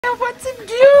know what to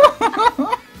do!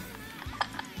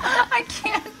 I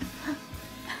can't.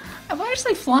 Am I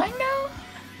actually flying now?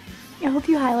 I hope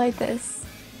you highlight this.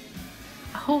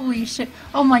 Holy shit.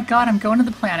 Oh my god, I'm going to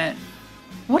the planet.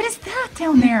 What is that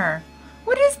down there?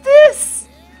 What is this?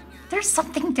 There's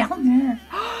something down there.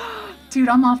 Dude,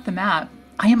 I'm off the map.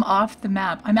 I am off the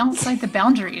map. I'm outside the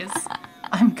boundaries.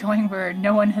 I'm going where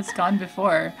no one has gone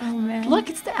before. Oh man. Look,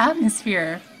 it's the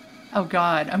atmosphere. Oh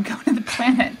god, I'm going to the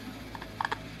planet.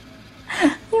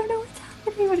 I don't know what's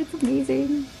happening, but it's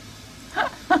amazing.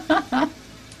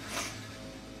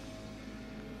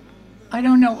 I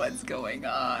don't know what's going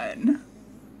on.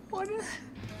 What is...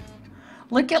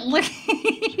 Look at look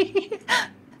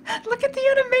at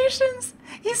the animations.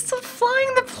 He's still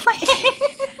flying the plane.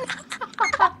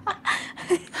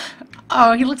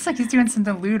 Oh, he looks like he's doing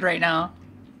something lewd right now.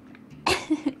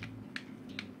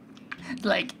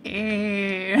 Like,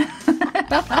 eh.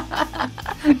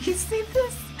 You see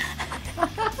this?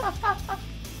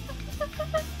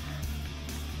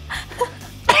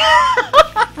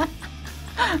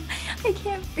 I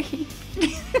can't breathe.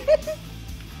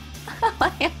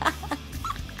 I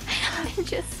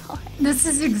just saw it. This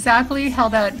is exactly how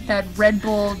that Red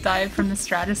Bull dive from the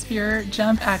stratosphere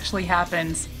jump actually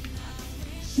happens.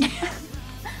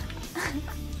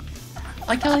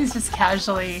 Like how he's just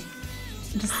casually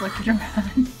just looking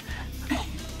around.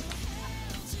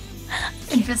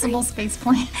 Invisible space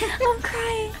plane. I'm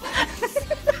crying.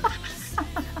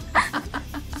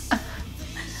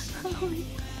 Oh my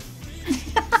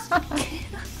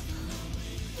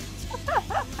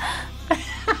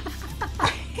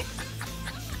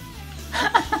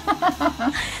I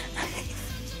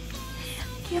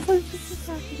can't believe this is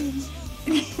happening.